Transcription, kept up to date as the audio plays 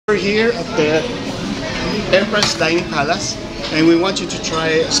We're here at the Empress Dining Palace, and we want you to try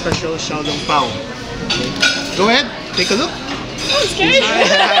a special Xiaolongbao. Okay. Go ahead, take a look. Oh, it's scary.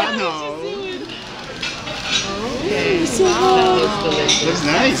 No. Okay. So that looks delicious. Looks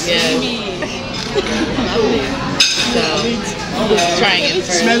nice. Yes. Lovely. So, trying it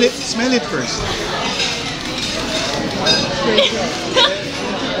first. Smell it first.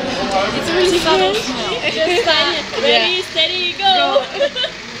 It's a really subtle smell. Just ready, steady, go.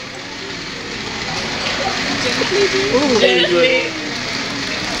 Ooh, very good.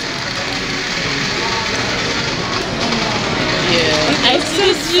 Yeah. I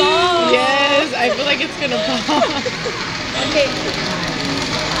see the juice. Yes, I feel like it's gonna pop. Okay.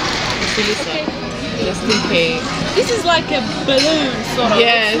 Okay. Just in case. This is like a balloon, sort of.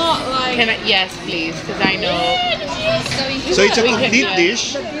 Yes. It's not like. Yes, please, because I know. So it's a complete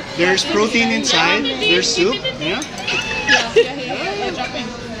dish. There's protein inside. There's soup. Yeah.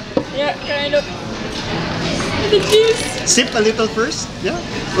 Yeah, kind of. The juice. Sip a little first. Yeah.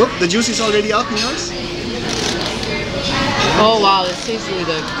 Oh, the juice is already out in yours. Oh wow, this tastes really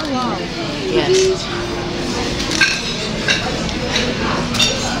good. Oh wow. Yes.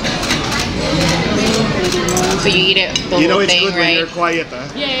 So you eat it the You know whole it's thing, good right? when you're quiet, huh?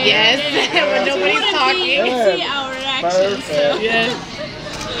 Yeah. Yes, when nobody's talking. You can see our reactions. So. Yes.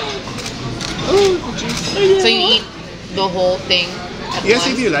 Ooh, the juice. So you eat the whole thing at Yes,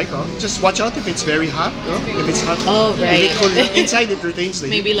 once? if you like. Oh. Just watch out if it's very hot. Oh. If it's hot. Oh, right. If it cool, inside it retains the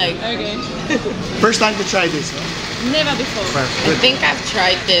heat. Maybe like... Okay. First time to try this. Huh? Never before. I think I've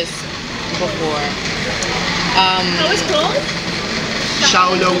tried this before. How is it called?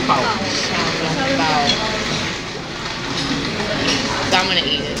 Xiaolongbao. Xiaolongbao. So I'm gonna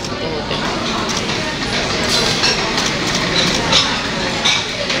eat it, the whole thing.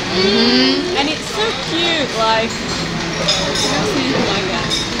 And it's so cute, like.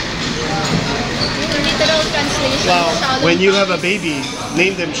 Literal translation. Wow. When you have a baby,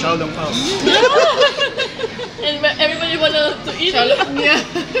 name them Xiaolongbao. And everybody wanna to eat it. Yeah.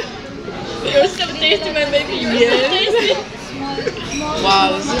 You're so tasty, my baby. You're so tasty.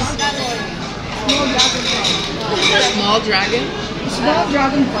 Wow, this is... Small dragon? Small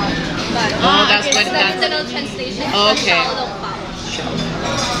dragon pond. Oh, that's what The that's... literal translation. Okay.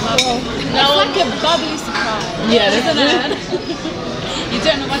 Now like a bubbly surprise. Yeah, Isn't it? You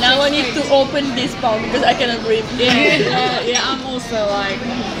don't know what. Now I need to open this bowl because I cannot breathe. Yeah, I'm also like.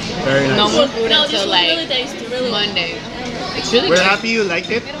 Very nice. No more food No, this until is really like tasty, really. Monday. It's really We're good. happy you liked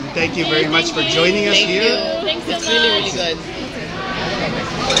it. Thank you very much for joining us Thank here. you. Thanks so It's really, much. really good.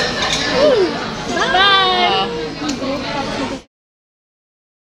 Bye.